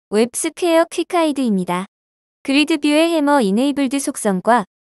웹스퀘어 퀵가이드입니다. 그리드뷰의 해머이네이블드 속성과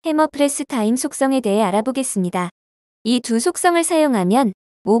해머프레스타임 속성에 대해 알아보겠습니다. 이 두 속성을 사용하면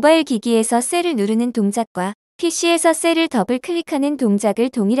모바일 기기에서 셀을 누르는 동작과 PC에서 셀을 더블 클릭하는 동작을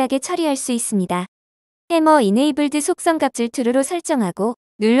동일하게 처리할 수 있습니다. 해머이네이블드 속성 값을 true로 설정하고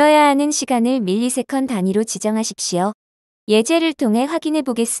눌러야 하는 시간을 밀리세컨 단위로 지정하십시오. 예제를 통해 확인해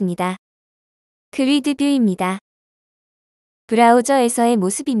보겠습니다. 그리드뷰입니다. 브라우저에서의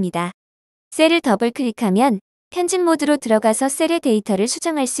모습입니다. 셀을 더블 클릭하면 편집 모드로 들어가서 셀의 데이터를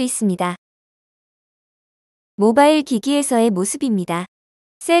수정할 수 있습니다. 모바일 기기에서의 모습입니다.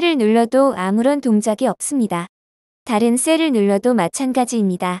 셀을 눌러도 아무런 동작이 없습니다. 다른 셀을 눌러도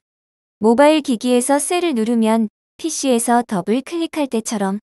마찬가지입니다. 모바일 기기에서 셀을 누르면 PC에서 더블 클릭할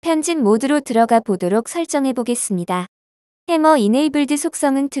때처럼 편집 모드로 들어가 보도록 설정해 보겠습니다. 해머 이네이블드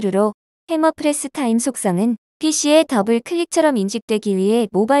속성은 true로 해머프레스타임 속성은 PC의 더블 클릭처럼 인식되기 위해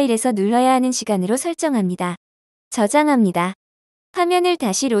모바일에서 눌러야 하는 시간으로 설정합니다. 저장합니다. 화면을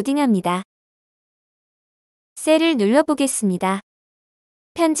다시 로딩합니다. 셀을 눌러보겠습니다.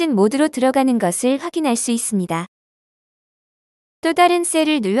 편집 모드로 들어가는 것을 확인할 수 있습니다. 또 다른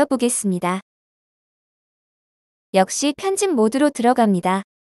셀을 눌러보겠습니다. 역시 편집 모드로 들어갑니다.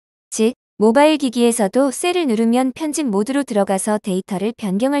 즉, 모바일 기기에서도 셀을 누르면 편집 모드로 들어가서 데이터를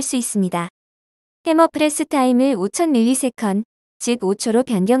변경할 수 있습니다. 해머프레스 타임을 5000ms, 즉 5초로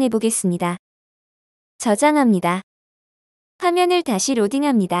변경해 보겠습니다. 저장합니다. 화면을 다시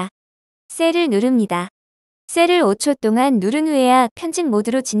로딩합니다. 셀을 누릅니다. 셀을 5초 동안 누른 후에야 편집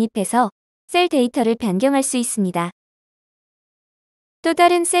모드로 진입해서 셀 데이터를 변경할 수 있습니다. 또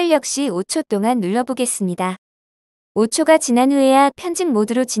다른 셀 역시 5초 동안 눌러보겠습니다. 5초가 지난 후에야 편집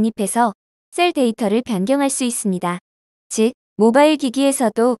모드로 진입해서 셀 데이터를 변경할 수 있습니다. 즉, 모바일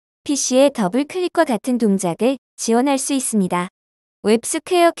기기에서도 PC의 더블 클릭과 같은 동작을 지원할 수 있습니다.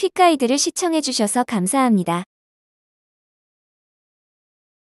 웹스퀘어 퀵가이드를 시청해주셔서 감사합니다.